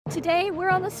Today, we're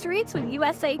on the streets with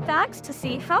USA Facts to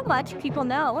see how much people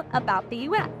know about the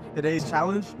U.S. Today's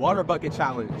challenge, Water Bucket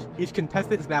Challenge. Each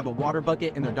contestant is going to have a water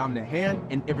bucket in their dominant hand,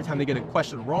 and every time they get a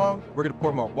question wrong, we're going to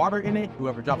pour more water in it.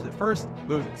 Whoever drops it first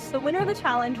loses. The winner of the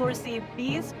challenge will receive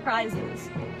these prizes.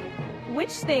 Which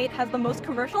state has the most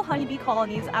commercial honeybee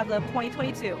colonies as of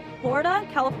 2022? Florida,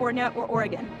 California, or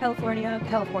Oregon? California.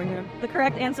 California. The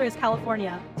correct answer is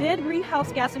California. Did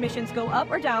greenhouse gas emissions go up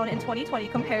or down in 2020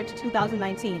 compared to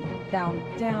 2019? Down.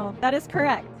 Down. That is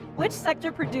correct. Which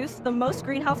sector produced the most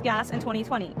greenhouse gas in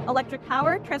 2020? Electric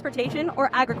power, transportation, or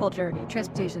agriculture?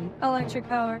 Transportation. Electric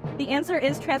power. The answer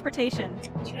is transportation.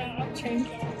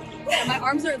 My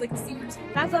arms are like seizures.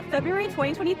 As of February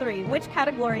 2023, which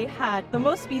category had the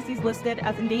most species listed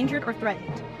as endangered or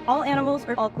threatened? All animals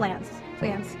or all plants?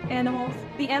 Plants. Animals.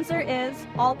 The answer is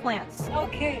all plants.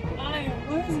 Okay, I am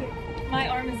losing. My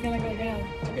arm is gonna go down.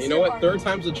 Hey, you know what? Third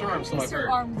time's a charm, so I've heard.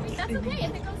 That's okay.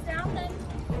 If it goes down, then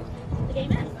the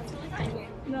game ends. That's totally fine.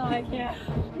 No, I can't.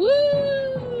 Woo!